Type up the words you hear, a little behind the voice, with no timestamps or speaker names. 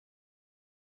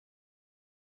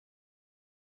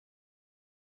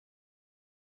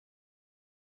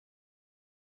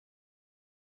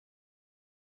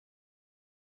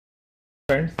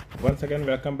Friends, once again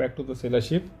welcome back to the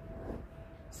Sailorship.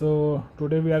 So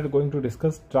today we are going to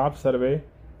discuss draft survey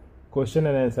question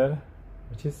and answer,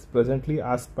 which is presently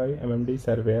asked by MMD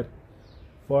surveyor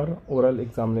for oral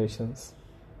examinations.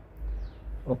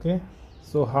 Okay,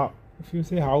 so if you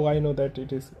say how I know that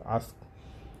it is asked,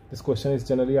 this question is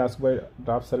generally asked by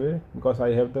draft survey because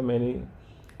I have the many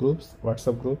groups,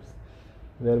 WhatsApp groups.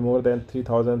 There are more than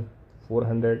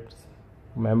 3,400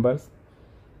 members.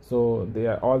 So they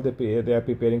are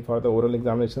preparing for the oral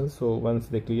examinations. So once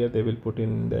they clear, they will put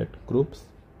in that groups.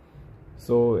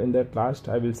 So in that last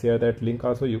I will share that link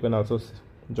also. You can also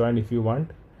join if you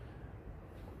want.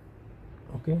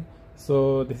 Okay,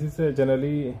 so this is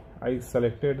generally I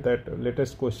selected that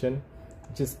latest question,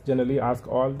 which is generally ask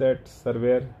all that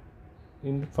surveyor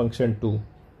in function 2.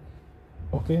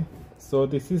 Okay, so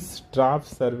this is draft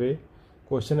survey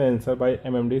question and answer by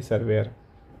MMD surveyor.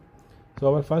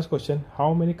 So our first question,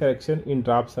 how many correction in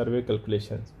draft survey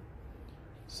calculations?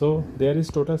 So there is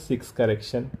total 6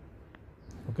 correction.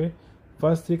 Okay,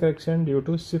 first 3 correction due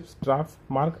to ship's draft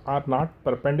mark are not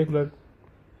perpendicular.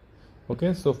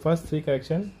 Okay, so first 3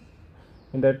 correction,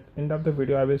 in that end of the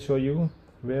video I will show you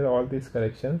where all these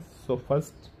corrections. So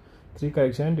first 3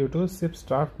 correction due to ship's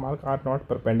draft mark are not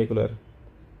perpendicular.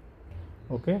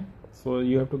 Okay, so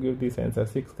you have to give this answer.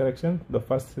 6 correction, the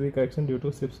first 3 correction due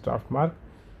to ship's draft mark.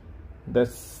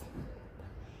 That's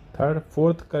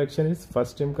fourth correction is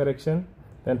first trim correction,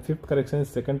 then fifth correction is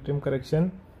second trim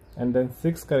correction, and then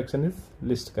sixth correction is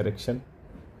list correction.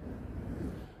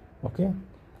 Okay,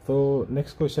 so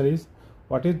next question is,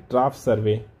 what is draft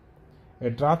survey? A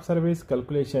draft survey is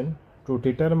calculation to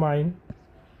determine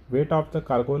weight of the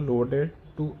cargo loaded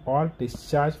to or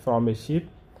discharged from a ship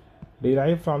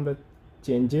derived from the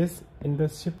changes in the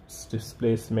ship's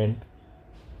displacement.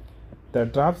 The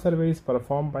draft survey is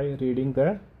performed by reading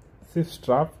the ship's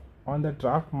draft on the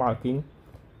draft marking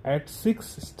at 6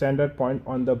 standard points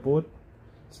on the both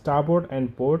starboard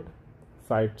and port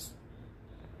sides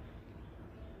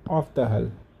of the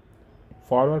hull.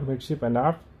 Forward, midship and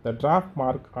aft, the draft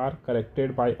marks are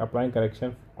corrected by applying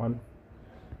correction on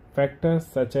factors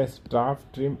such as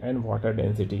draft, trim and water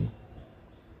density.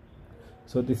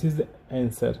 So this is the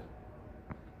answer.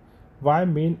 Why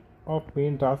mean of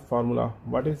mean draft formula?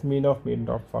 What is mean of mean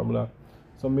draft formula?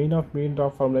 So mean of mean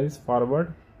draft formula is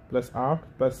forward plus aft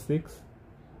plus 6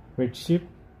 midship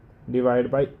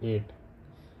divided by 8.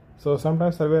 So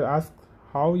sometimes surveyor asks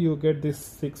how you get this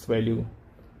 6 value.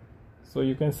 So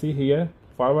you can see here,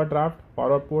 forward draft,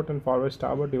 forward port and forward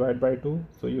starboard divided by 2,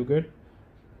 so you get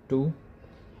 2.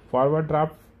 Forward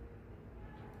draft,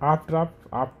 aft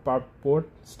port,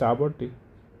 starboard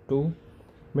 2.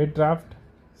 Mid draft,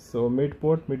 so mid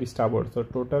port, mid starboard, so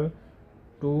total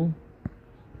 2,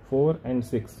 4 and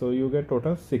 6, so you get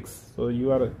total 6. So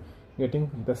you are getting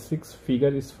the 6 figure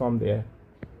is from there.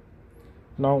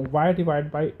 Now why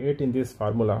divide by 8 in this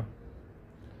formula?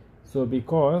 So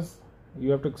because you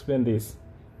have to explain this.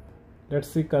 Let's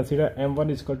see, consider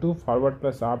M1 is equal to forward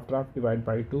plus aft draft divided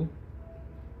by 2.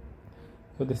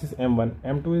 So this is M1.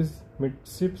 M2 is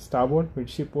midship starboard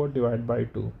midship port divided by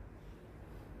 2.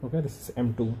 Okay, this is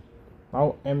M2.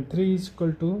 Now M3 is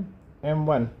equal to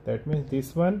M1, that means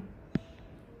this one,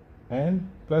 and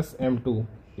plus M2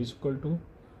 is equal to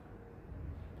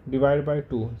divided by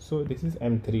 2. So this is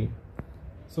M3.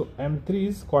 So M3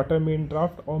 is quarter mean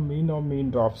draft or mean of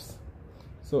mean drafts.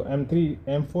 So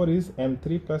M4 is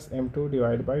M3 plus M2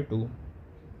 divided by 2.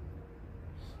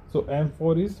 So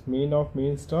M4 is mean of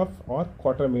mean draft or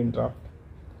quarter mean draft.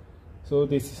 So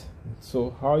this,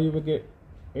 so how you will get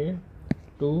a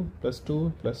 2 plus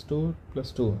 2 plus 2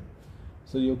 plus 2,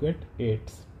 so you get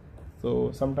 8.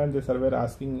 So sometimes the surveyor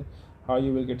asking how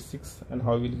you will get 6 and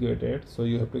how you will get 8, so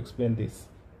you have to explain this.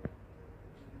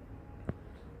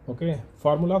 Okay,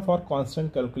 formula for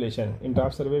constant calculation. In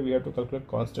draft survey we have to calculate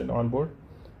constant on board.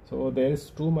 So there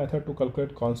is 2 methods to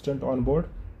calculate constant on board.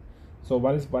 So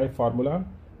one is by formula,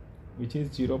 which is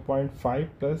 0.5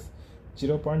 plus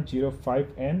 0.05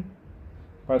 n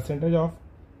percentage of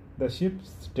the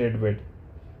ship's dead weight.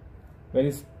 Where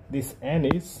is this n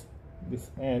is,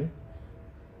 this n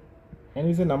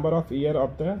is a number of year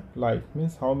of the life,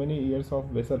 means how many years of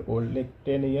vessel old, like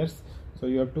 10 years, so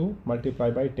you have to multiply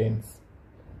by 10s.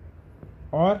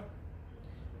 Or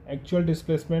actual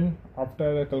displacement,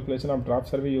 after a calculation of draft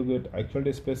survey you get actual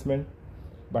displacement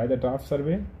by the draft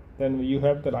survey. Then you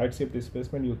have the right ship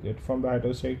displacement you get from the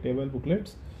hydrostatic table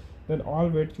booklets. Then all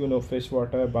weight you know, fresh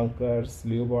water, bunkers,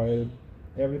 lube oil,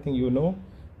 everything you know.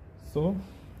 So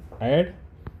add,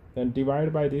 then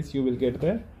divide by this, you will get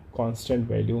the constant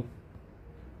value.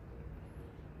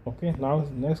 Okay, now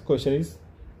next question is,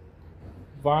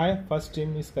 Why first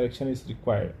trim is correction is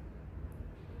required?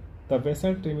 The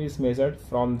vessel trim is measured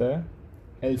from the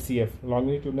LCF,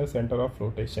 longitudinal center of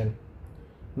rotation,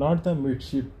 not the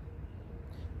midship.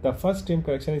 The first trim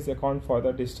correction is account for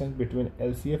the distance between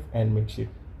LCF and midship.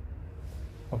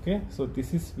 Okay, so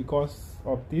this is because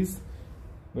of this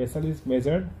vessel is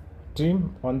measured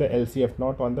trim on the LCF,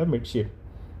 not on the midship.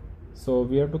 So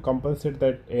we have to compensate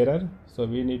that error, so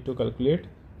we need to calculate.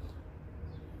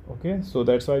 Okay, so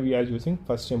that's why we are using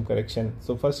first trim correction.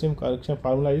 So first trim correction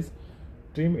formula is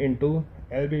trim into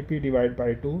LBP divided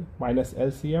by 2 minus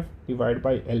LCF divided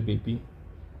by LBP.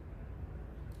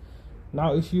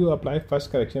 Now if you apply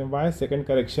first correction, why second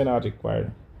correction are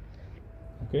required?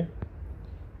 Okay,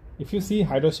 if you see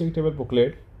hydrostatic table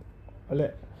booklet,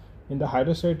 in the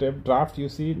hydrostatic draft you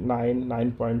see 9,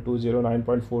 9.20,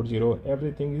 9.40,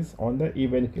 everything is on the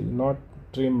even kill, not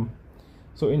trim.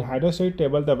 So in hydrostatic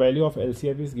table the value of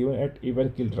LCF is given at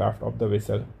even kill draft of the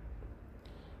vessel.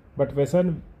 But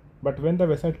when the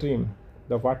vessel trim,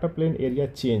 the water plane area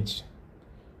changed.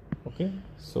 Okay,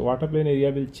 so water plane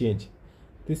area will change.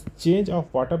 This change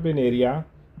of water plane area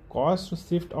caused to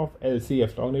shift of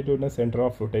LCF, longitudinal center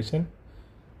of rotation,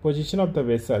 position of the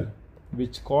vessel,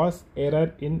 which cause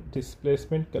error in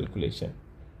displacement calculation.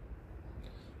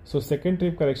 So second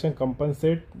trim correction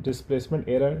compensate displacement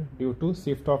error due to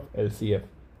shift of LCF.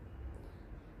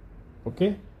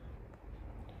 Okay,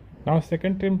 now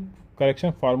second trim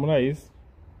correction formula is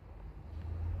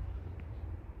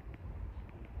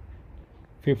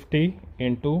 50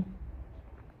 into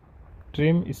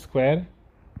trim square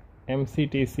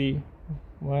MCTC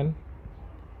 1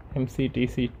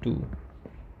 MCTC 2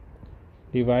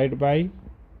 divided by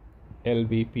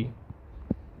LBP.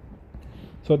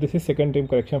 So this is second trim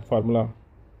correction formula.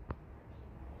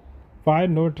 Why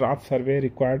no draft survey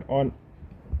required on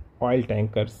oil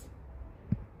tankers?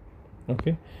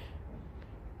 Okay,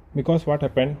 because what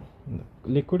happened,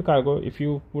 liquid cargo, if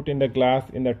you put in the glass,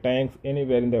 in the tanks,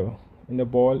 anywhere in the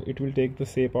ball, it will take the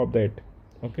shape of that.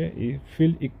 Okay, it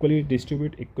will equally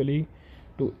distribute equally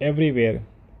to everywhere.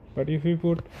 But if you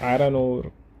put iron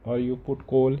ore or you put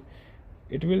coal,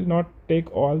 it will not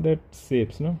take all that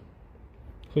shapes, no?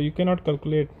 So you cannot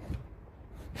calculate.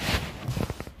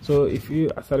 So if you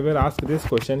surveyor ask this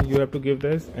question, you have to give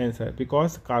this answer,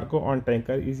 because cargo on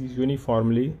tanker is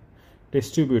uniformly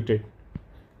distributed.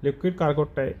 Liquid cargo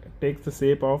takes the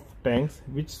shape of tanks,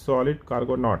 which solid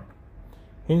cargo not.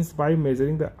 Hence, by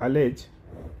measuring the ullage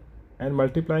and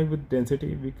multiplying with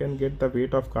density, we can get the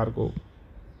weight of cargo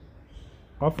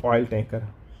of oil tanker.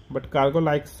 But cargo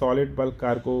like solid bulk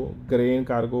cargo, grain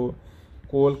cargo,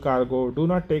 coal cargo do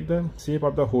not take the shape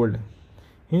of the hold.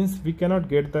 Hence, we cannot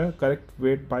get the correct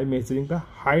weight by measuring the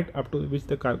height up to which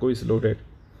the cargo is loaded.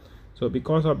 So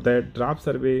because of that, draft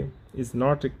survey is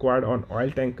not required on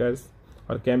oil tankers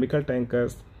or chemical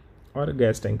tankers or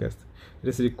gas tankers. It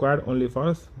is required only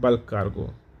for bulk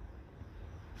cargo.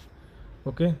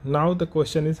 Okay, now the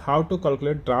question is how to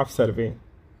calculate draft survey.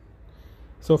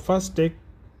 So first take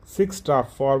 6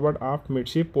 draft forward, aft,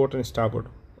 midship, port and starboard.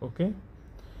 Okay,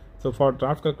 so for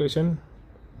draft calculation,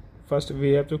 first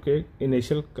we have to take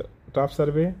initial draft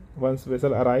survey once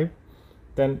vessel arrive,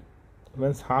 then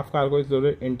once half cargo is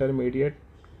loaded, intermediate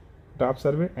draft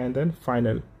survey, and then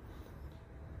final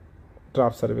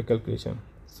draft survey calculation.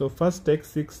 So first take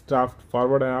 6 draft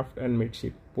forward, aft and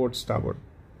midship, port, starboard.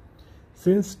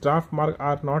 Since draft marks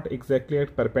are not exactly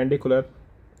at perpendicular,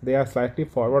 they are slightly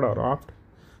forward or aft,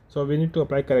 so we need to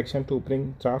apply correction to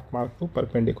bring draft mark to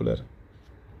perpendicular.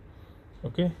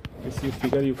 Okay, this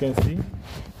figure you can see.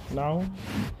 Now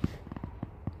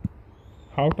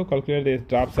how to calculate this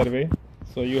draft survey?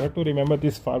 So you have to remember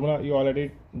this formula. You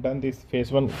already done this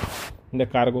phase 1 in the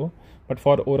cargo, but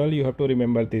for oral you have to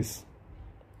remember this.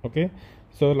 Okay,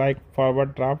 so like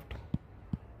forward draft,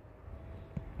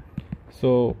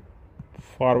 so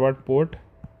forward port,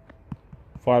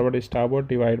 forward starboard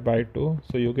divided by 2,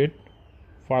 so you get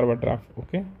forward draft.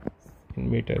 Okay, in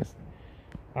meters.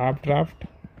 Aft draft,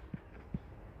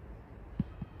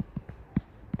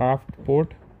 aft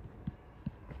port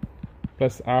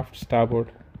plus aft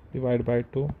starboard divided by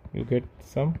 2, you get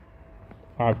some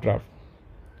aft draft.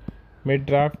 Mid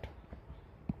draft,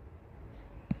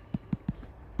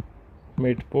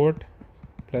 mid port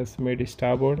plus mid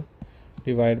starboard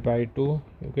divided by 2,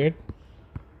 you get.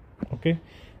 Okay,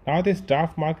 now this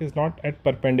draft mark is not at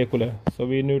perpendicular, so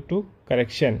we need to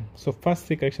correction. So first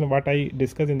 3 correction what I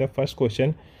discussed in the first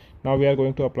question, now we are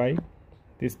going to apply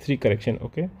these 3 correction.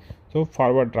 Okay, so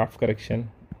forward draft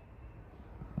correction.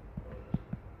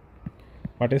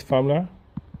 What is formula?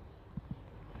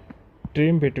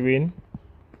 Trim between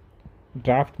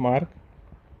draft mark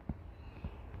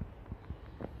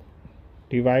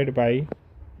divide by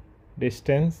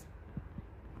distance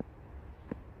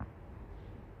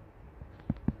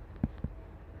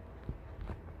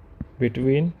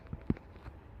between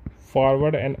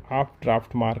forward and aft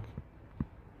draft mark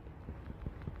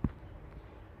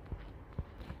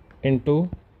into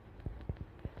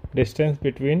distance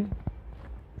between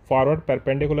forward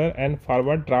perpendicular and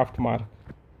forward draft mark.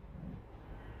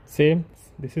 Same,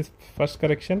 this is first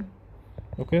correction.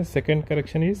 Okay, second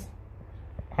correction is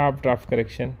aft draft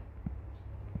correction.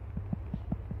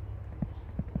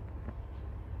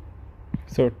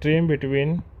 So trim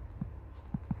between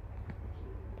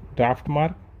draft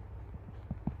mark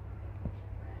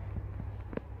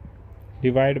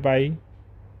divide by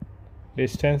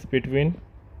distance between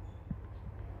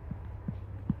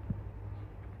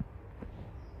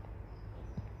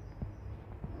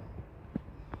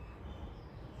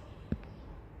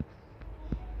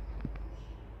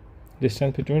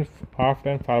aft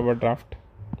and forward draft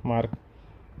mark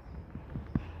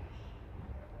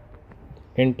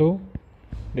into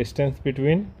distance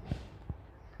between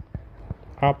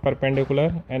aft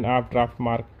perpendicular and aft draft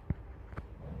mark.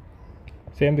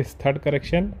 Same, this third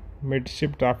correction,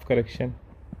 midship draft correction.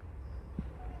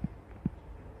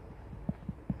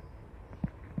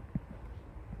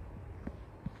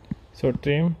 So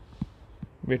trim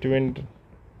between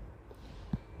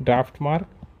draft mark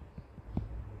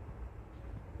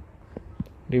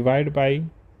divide by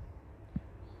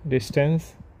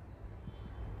distance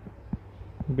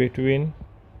between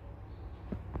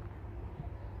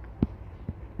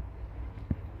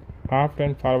aft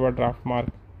and forward draft mark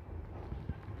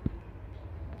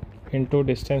into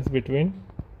distance between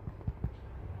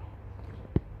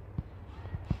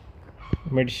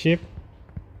midship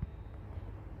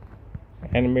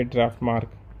and mid draft mark.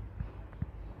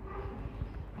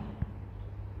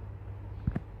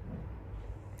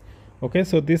 Okay,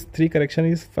 so this three correction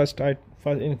is first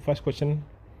question.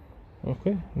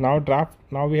 Okay, now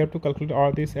we have to calculate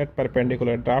all this at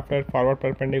perpendicular, draft at forward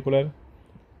perpendicular.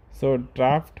 So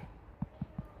draft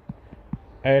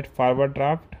at forward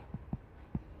draft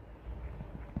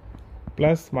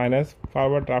plus minus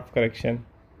forward draft correction,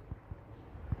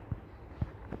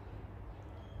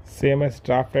 same as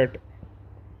draft at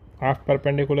aft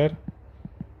perpendicular.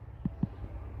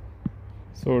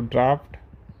 So draft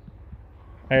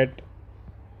at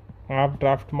aft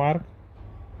draft mark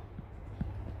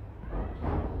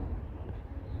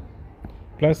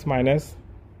plus minus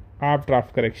aft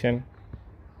draft correction.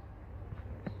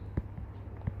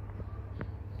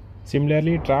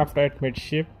 Similarly, draft at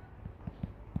midship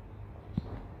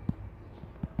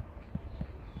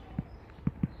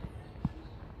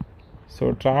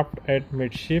so draft at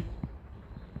midship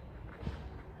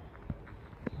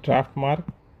draft mark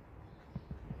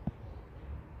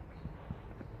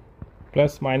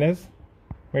plus minus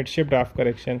midship draft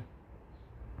correction.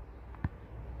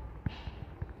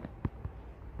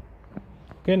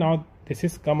 Okay, now this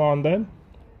is come on the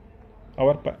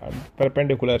our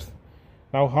perpendiculars.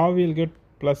 Now how we will get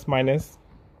plus minus?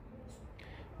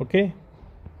 Okay,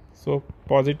 so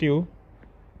positive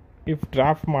if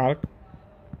draft mark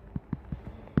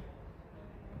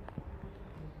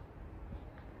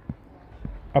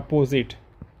opposite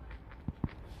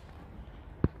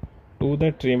to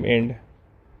the trim end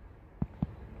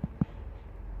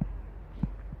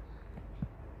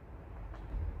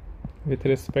with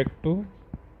respect to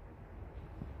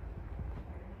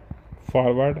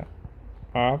forward,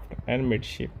 aft and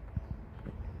midship.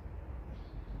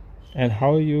 And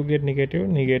how you get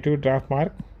negative draft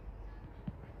mark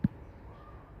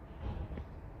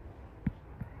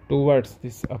towards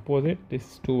this opposite,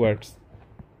 this towards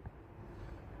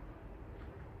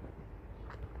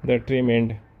the trim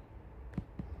end.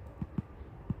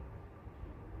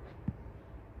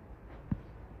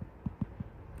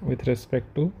 With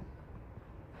respect to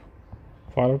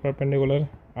forward perpendicular,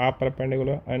 aft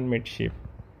perpendicular and midship.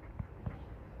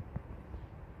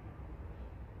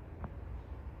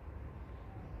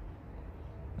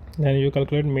 Then you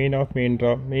calculate mean of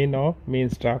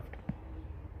means draft.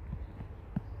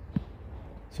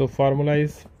 So formula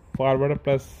is forward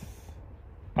plus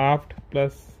aft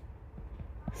plus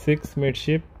 6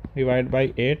 midship divided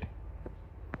by 8.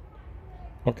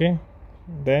 Okay,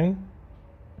 then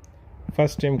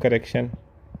first trim correction.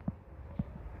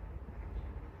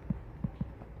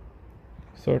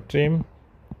 So trim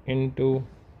into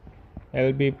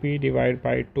LBP divided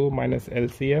by 2 minus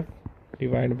LCF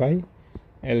divided by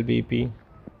LBP.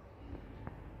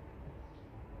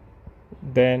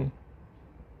 Then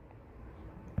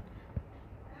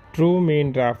true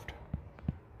mean draft.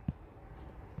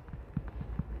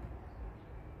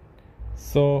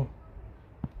 So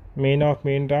mean of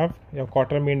mean draft, your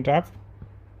quarter mean draft,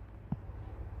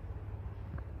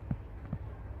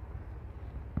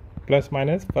 plus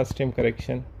minus first trim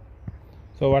correction.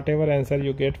 So whatever answer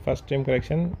you get, first trim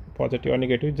correction, positive or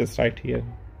negative, just write here.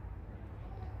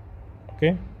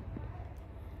 Okay.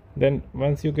 Then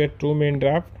once you get true mean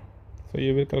draft, so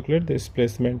you will calculate the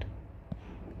displacement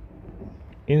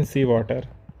in seawater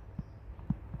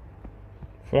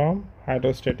from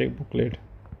hydrostatic booklet.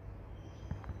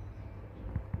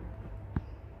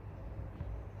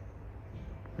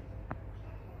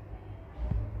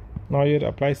 Now you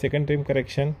apply second trim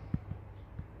correction.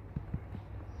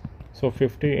 So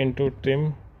 50 into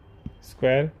trim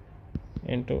square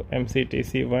into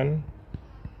MCTC1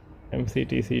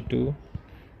 MCTC2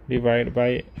 divided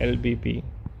by LBP.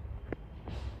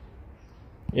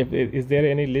 If is there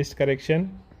any list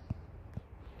correction,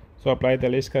 so apply the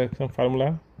list correction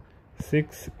formula.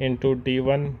 6 into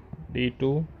D1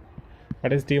 D2.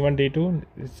 What is D1 D2?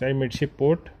 This is a midship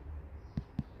port,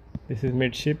 this is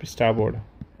midship starboard.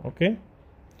 Okay,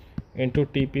 into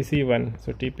TPC1.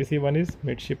 So TPC1 is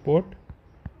midship port,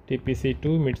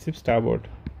 TPC2 midship starboard.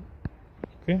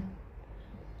 Okay,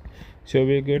 so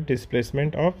we get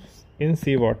displacement of in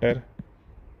seawater.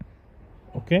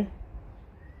 Okay,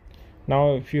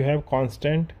 now if you have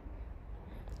constant,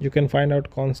 you can find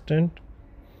out constant,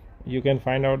 you can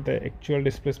find out the actual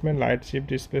displacement, light ship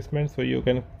displacement, so you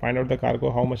can find out the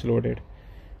cargo how much loaded.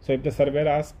 So if the surveyor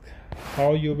asks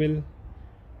how you will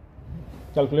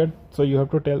calculate, so you have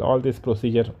to tell all this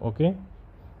procedure. Okay,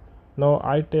 now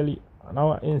I tell you,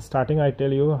 now in starting I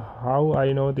tell you how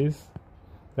I know this,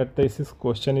 that this is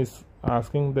question is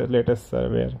asking the latest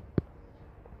surveyor.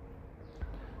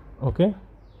 Okay,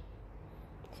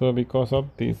 so because of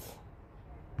this,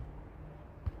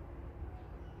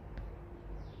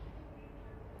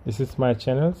 this is my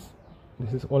channels,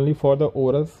 this is only for the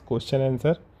orals question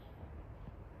answer,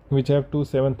 which have 2,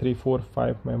 7, 3, 4,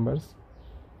 5 members.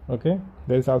 Okay,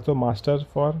 there is also master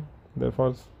for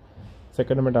therefore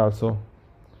second attempt also.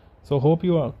 So hope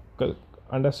you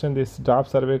understand this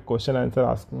draft survey question answer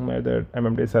asking by the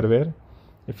MMD surveyor.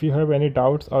 If you have any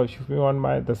doubts, or if you want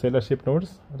the sailorship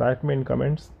notes, write me in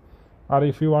comments, or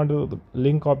if you want to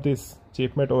link of this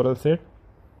cheapmate oral set,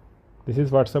 this is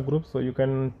WhatsApp group, so you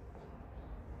can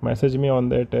message me on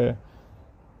that,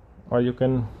 or you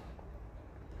can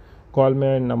call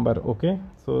my number. Okay,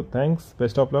 so thanks,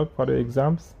 best of luck for your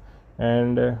exams,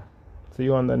 and see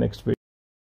you on the next video.